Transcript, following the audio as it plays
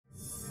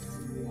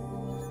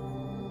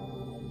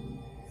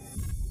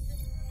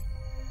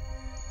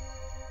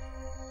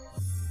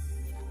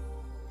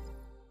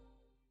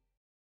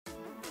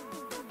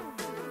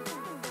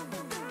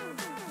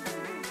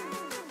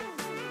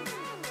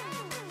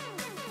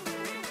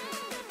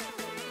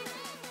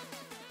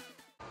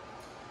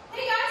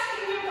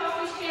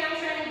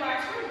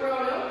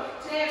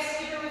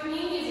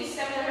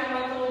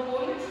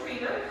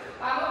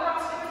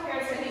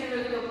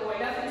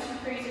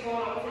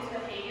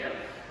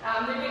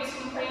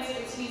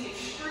he's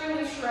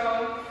extremely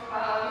strong.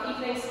 He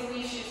thinks the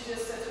leash is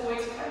just a toy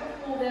to kind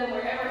of pull them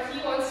wherever he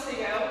wants to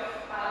go.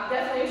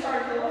 Definitely in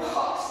charge of the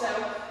walk, so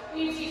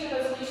we need to teach him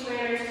those leash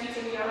manners, teach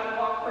him, how to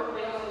walk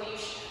perfectly on the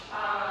leash,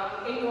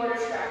 ignore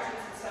distractions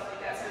and stuff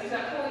like that, so he's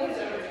not pulling his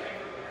owners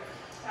everywhere.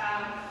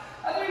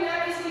 Other than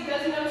that, he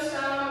does know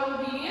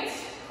some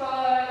obedience,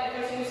 but if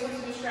there's any sorts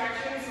of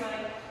distractions,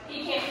 like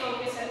he can't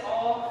focus at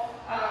all,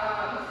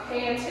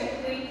 and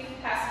typically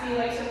has to be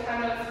like some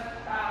kind of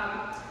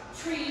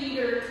treat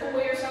or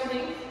toy or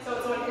something, so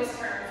it's on his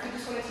terms. We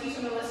just want to teach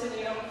him to listen,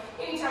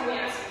 anytime we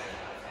ask something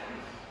out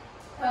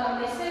of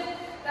him. They said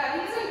that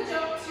he doesn't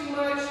jump too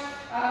much.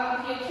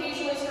 He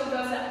occasionally still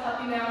does that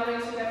puppy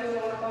mouthing, so definitely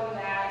want to work on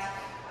that.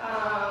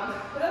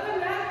 But other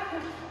than that,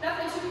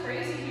 nothing too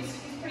crazy. He's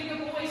a pretty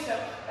good boy, so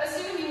let's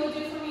see what he will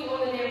do for me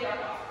on the day of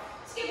drop-off.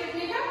 Skipper,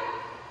 can you come?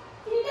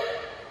 Can you come?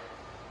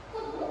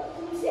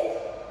 Can you sit?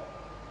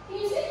 Can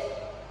you sit?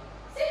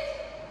 Sit.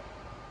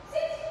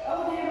 Sit.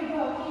 Oh, there we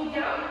go. Can you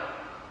down?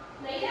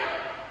 Lay down.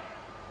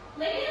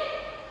 Lay down.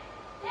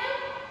 Down.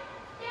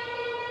 Down,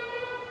 down, down,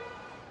 down.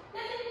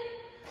 Nothing.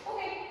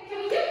 Okay. Can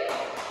we do?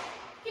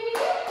 Can we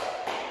do?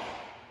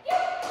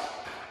 Yep.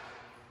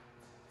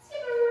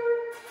 Skipper.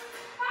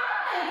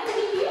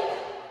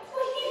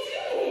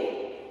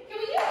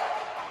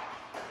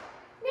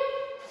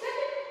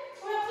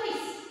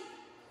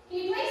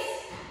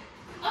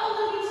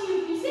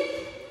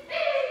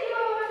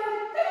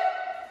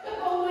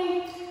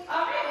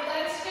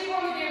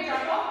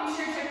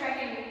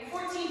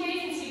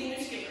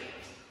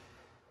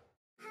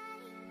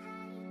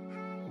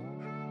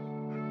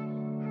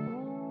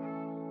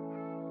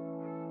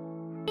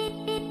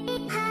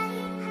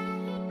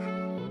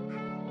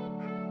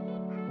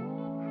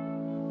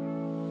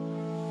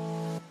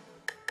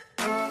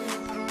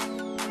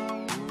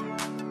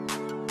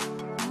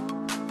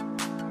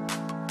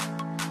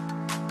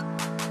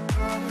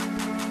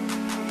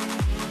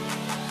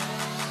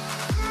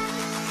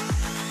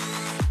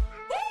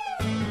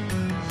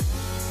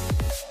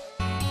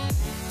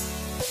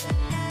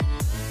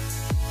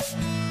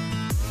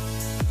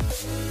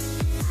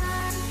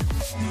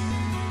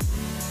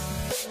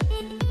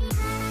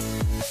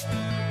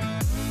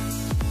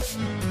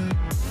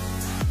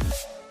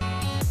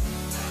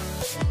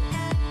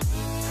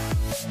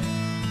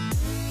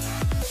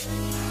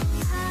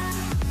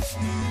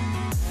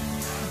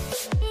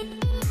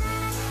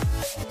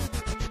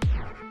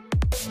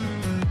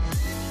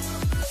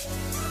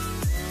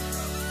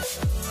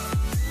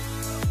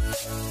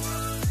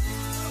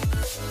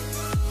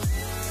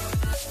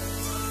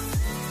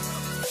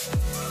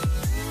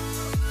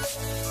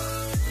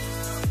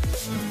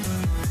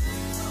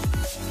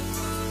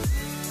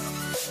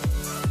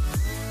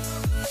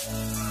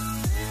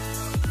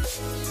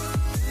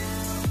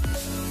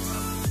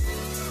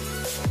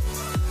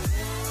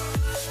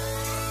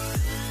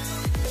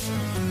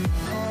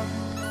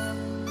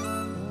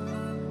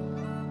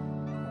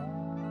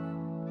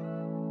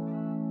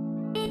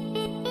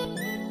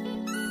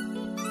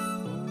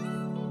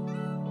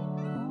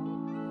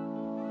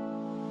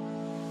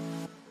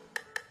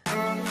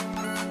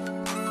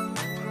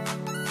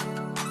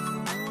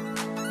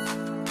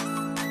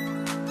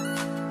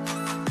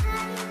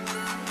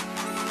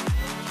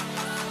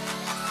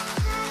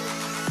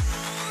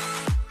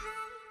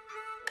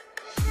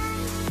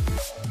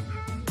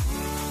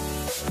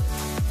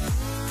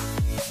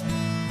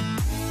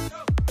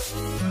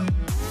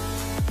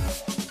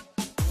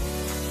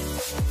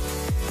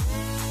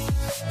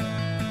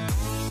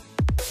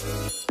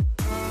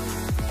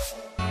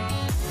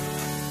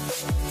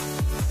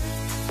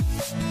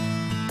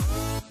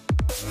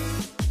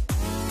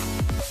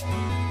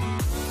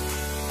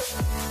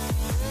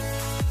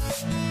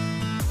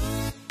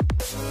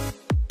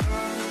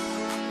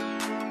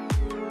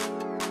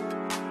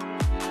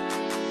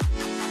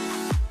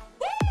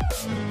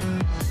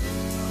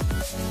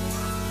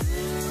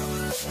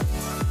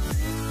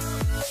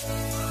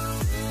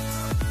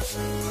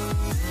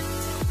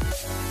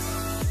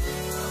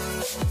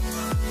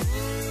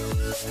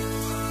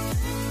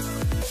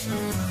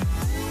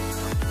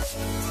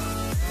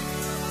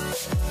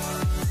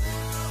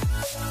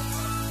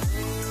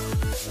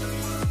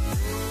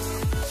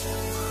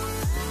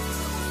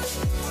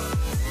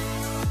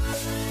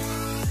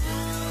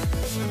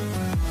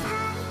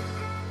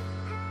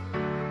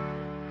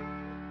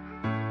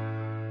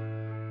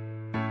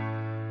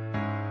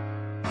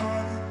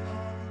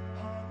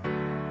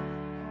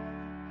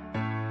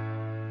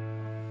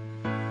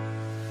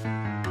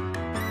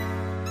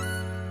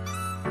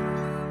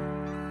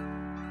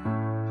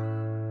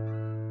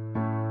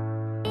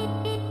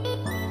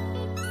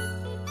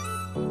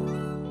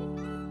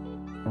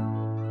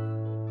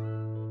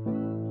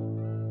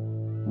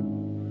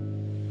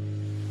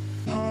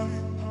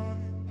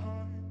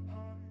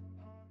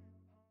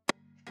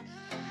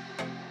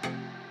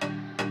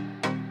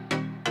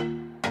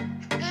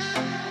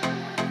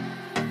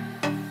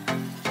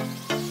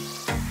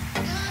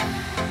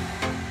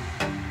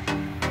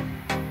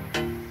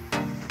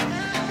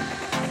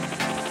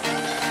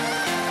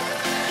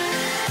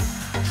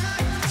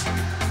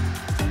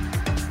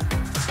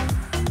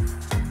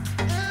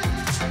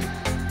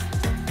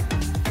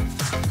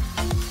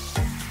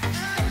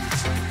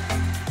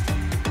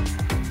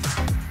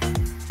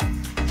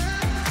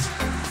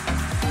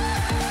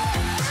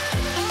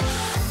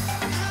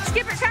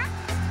 Skipper, come.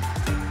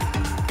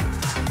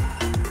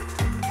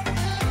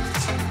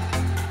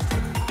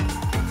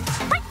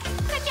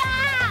 Good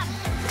job.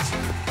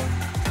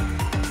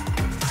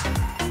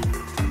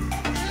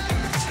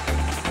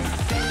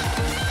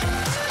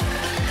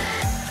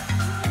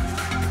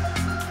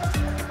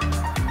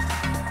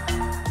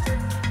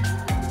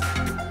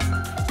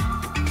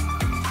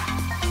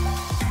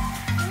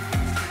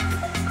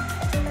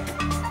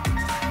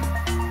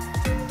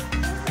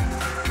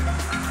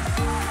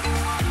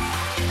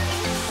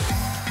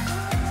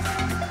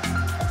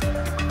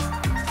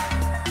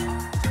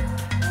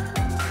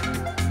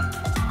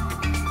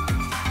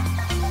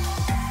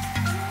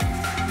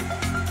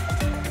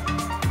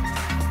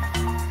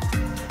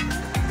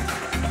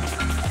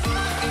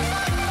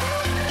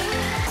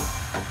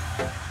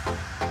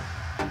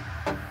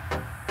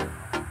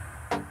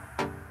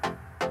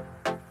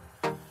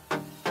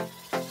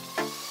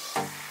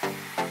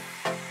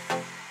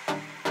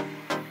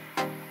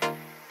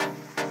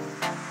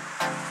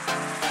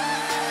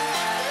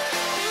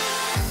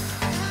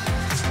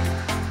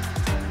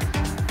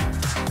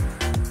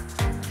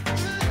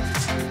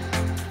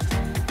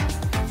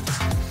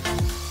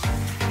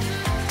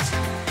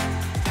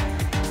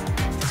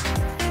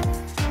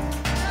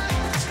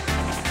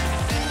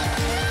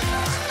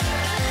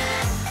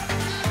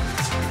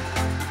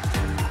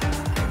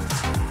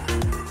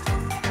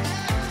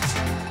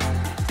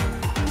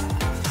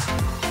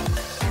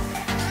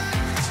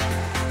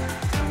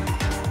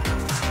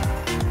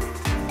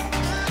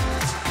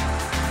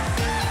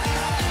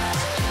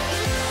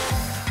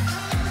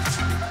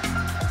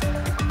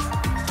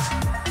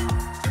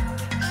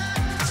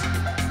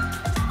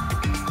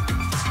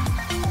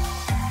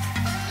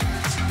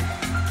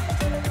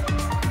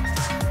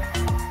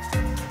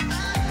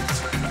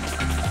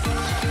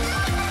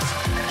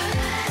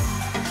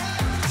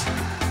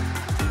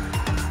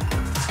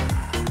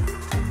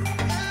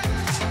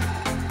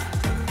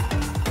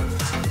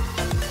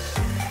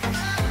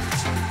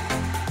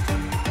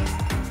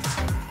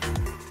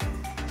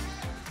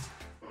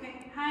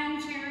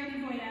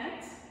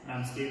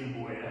 I'm Stephen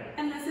Boyette.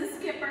 And this is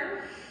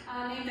Skipper,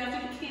 named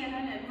after the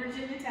cannon at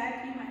Virginia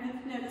Tech. You might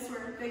have noticed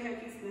we're big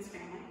Hokies in this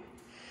family.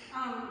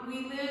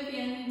 We live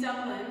in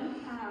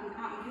Dublin, out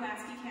in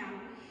Pulaski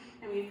County,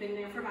 and we've been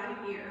there for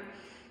about a year.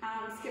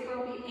 Skipper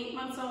will be 8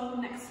 months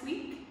old next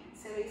week,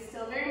 so he's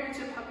still very much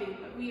a puppy,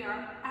 but we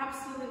are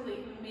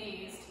absolutely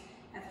amazed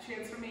at the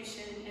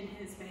transformation in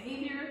his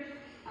behavior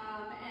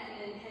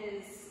and in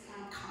his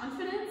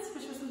confidence,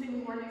 which was something we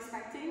weren't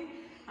expecting.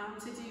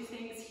 To do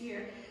things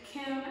here.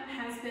 Kim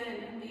has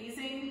been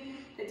amazing.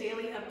 The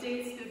daily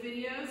updates, the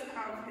videos,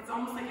 it's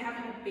almost like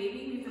having a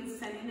baby. We've been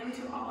sending them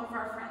to all of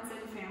our friends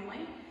and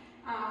family.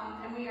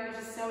 And we are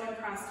just so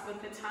impressed with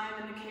the time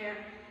and the care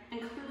and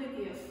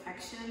clearly the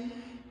affection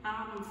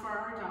for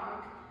our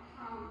dog.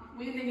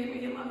 We think we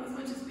get love as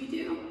much as we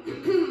do.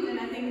 And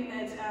I think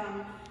that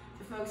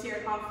the folks here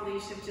at Off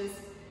Leash have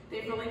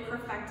they've really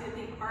perfected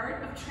the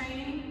art of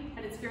training,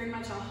 but it's very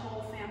much a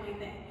whole family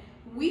thing.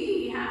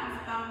 We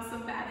have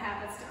some bad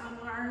habits to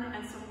unlearn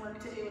and some work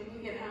to do when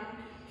we get home.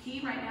 He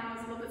right now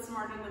is a little bit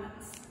smarter than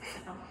us.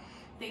 So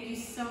thank you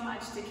so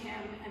much to Kim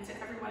and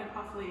to everyone at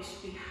Off Leash.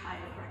 We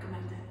highly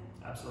recommend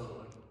it.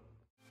 Absolutely.